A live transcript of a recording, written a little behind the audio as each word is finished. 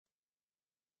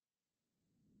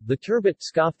The turbot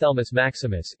Scophthalamus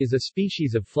maximus is a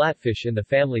species of flatfish in the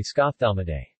family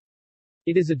Scophthalidae.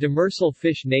 It is a demersal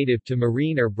fish native to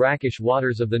marine or brackish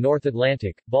waters of the North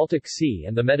Atlantic, Baltic Sea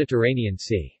and the Mediterranean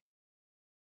Sea.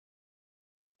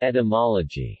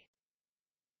 Etymology.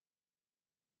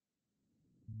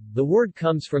 The word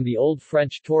comes from the Old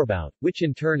French tourbout, which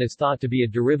in turn is thought to be a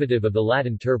derivative of the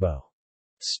Latin turbo,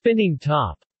 spinning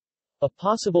top, a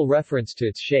possible reference to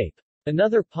its shape.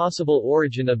 Another possible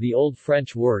origin of the Old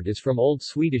French word is from Old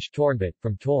Swedish tornbot,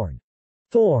 from torn,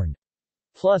 thorn,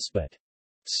 plus but,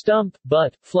 stump,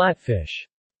 butt, flatfish,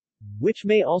 which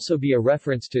may also be a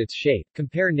reference to its shape.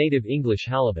 Compare native English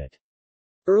halibut.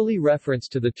 Early reference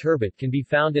to the turbot can be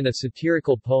found in a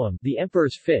satirical poem, The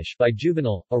Emperor's Fish, by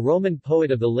Juvenal, a Roman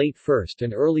poet of the late 1st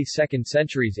and early 2nd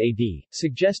centuries AD,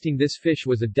 suggesting this fish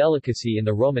was a delicacy in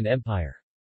the Roman Empire.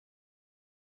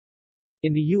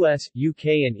 In the US, UK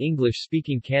and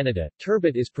English-speaking Canada,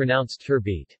 turbot is pronounced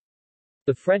turbot.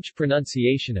 The French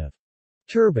pronunciation of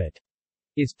turbot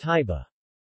is taiba.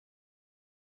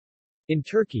 In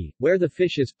Turkey, where the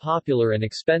fish is popular and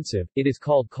expensive, it is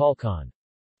called kalkan,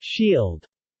 shield,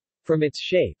 from its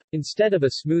shape. Instead of a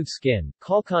smooth skin,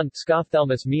 kalkan,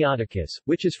 Scophthalamus mioticus,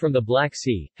 which is from the Black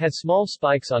Sea, has small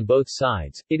spikes on both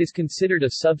sides. It is considered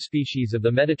a subspecies of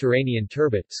the Mediterranean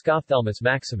turbot, Scophthalamus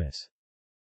maximus.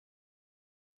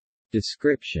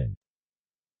 Description.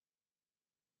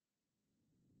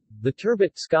 The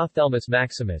turbot, Scophthalamus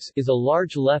maximus, is a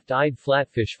large left-eyed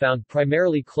flatfish found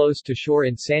primarily close to shore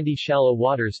in sandy shallow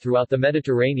waters throughout the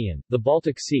Mediterranean, the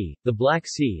Baltic Sea, the Black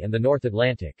Sea and the North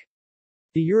Atlantic.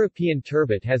 The European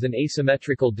turbot has an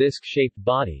asymmetrical disc-shaped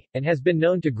body, and has been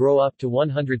known to grow up to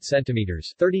 100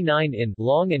 centimeters 39 in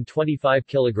long and 25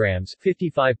 kilograms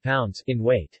 55 pounds in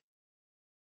weight.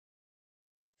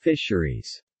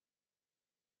 Fisheries.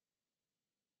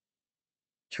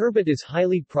 Turbot is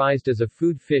highly prized as a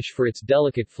food fish for its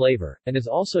delicate flavor, and is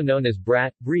also known as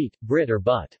brat, breet, brit or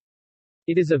butt.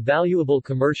 It is a valuable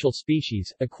commercial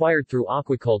species, acquired through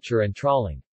aquaculture and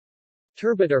trawling.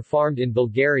 Turbot are farmed in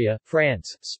Bulgaria,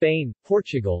 France, Spain,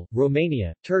 Portugal,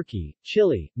 Romania, Turkey,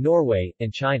 Chile, Norway,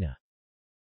 and China.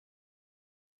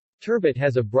 Turbot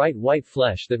has a bright white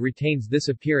flesh that retains this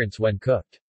appearance when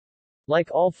cooked.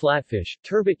 Like all flatfish,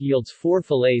 turbot yields 4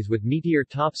 fillets with meatier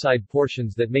topside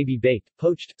portions that may be baked,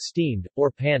 poached, steamed,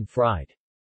 or pan-fried.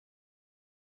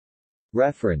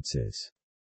 References.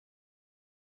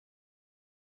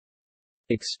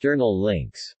 External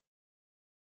links.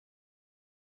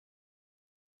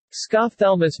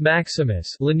 Scophthalamus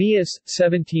maximus, Linnaeus,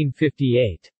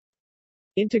 1758.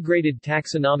 Integrated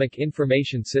Taxonomic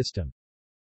Information System.